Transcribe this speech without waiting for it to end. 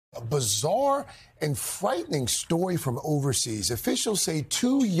A bizarre and frightening story from overseas. Officials say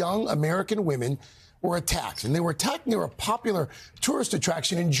two young American women were attacked, and they were attacked near a popular tourist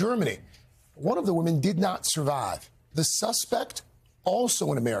attraction in Germany. One of the women did not survive. The suspect, also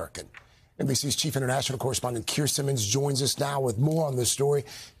an American. NBC's chief international correspondent Keir Simmons joins us now with more on this story.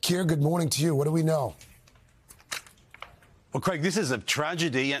 Keir, good morning to you. What do we know? Well, Craig, this is a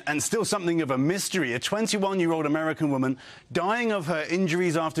tragedy and still something of a mystery. A 21-year-old American woman dying of her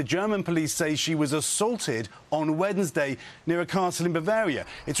injuries after German police say she was assaulted on Wednesday near a castle in Bavaria.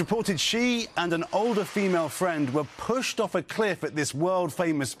 It's reported she and an older female friend were pushed off a cliff at this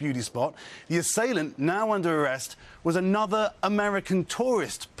world-famous beauty spot. The assailant, now under arrest, was another American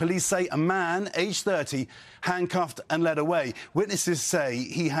tourist. Police say a man, aged 30, handcuffed and led away. Witnesses say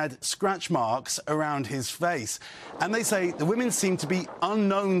he had scratch marks around his face. And they say the women seem to be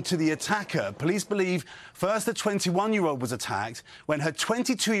unknown to the attacker. Police believe first the 21-year-old was attacked. When her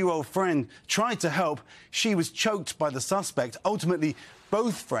 22-year-old friend tried to help, she was choked by the suspect. Ultimately,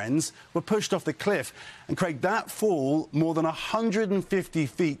 both friends were pushed off the cliff. And, Craig, that fall, more than 150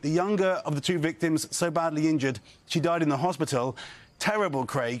 feet. The younger of the two victims, so badly injured, she died in the hospital. Terrible,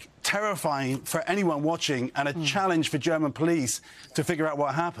 Craig, terrifying for anyone watching, and a challenge for German police to figure out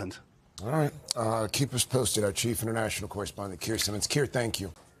what happened. All right. Keep us posted. Our chief international correspondent, Keir Simmons. Keir, thank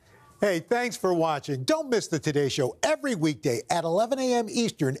you. Hey, thanks for watching. Don't miss the Today Show every weekday at 11 a.m.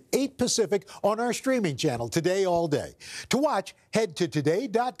 Eastern, 8 Pacific on our streaming channel, Today All Day. To watch, head to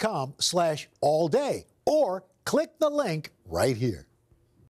today.com/allday or click the link right here.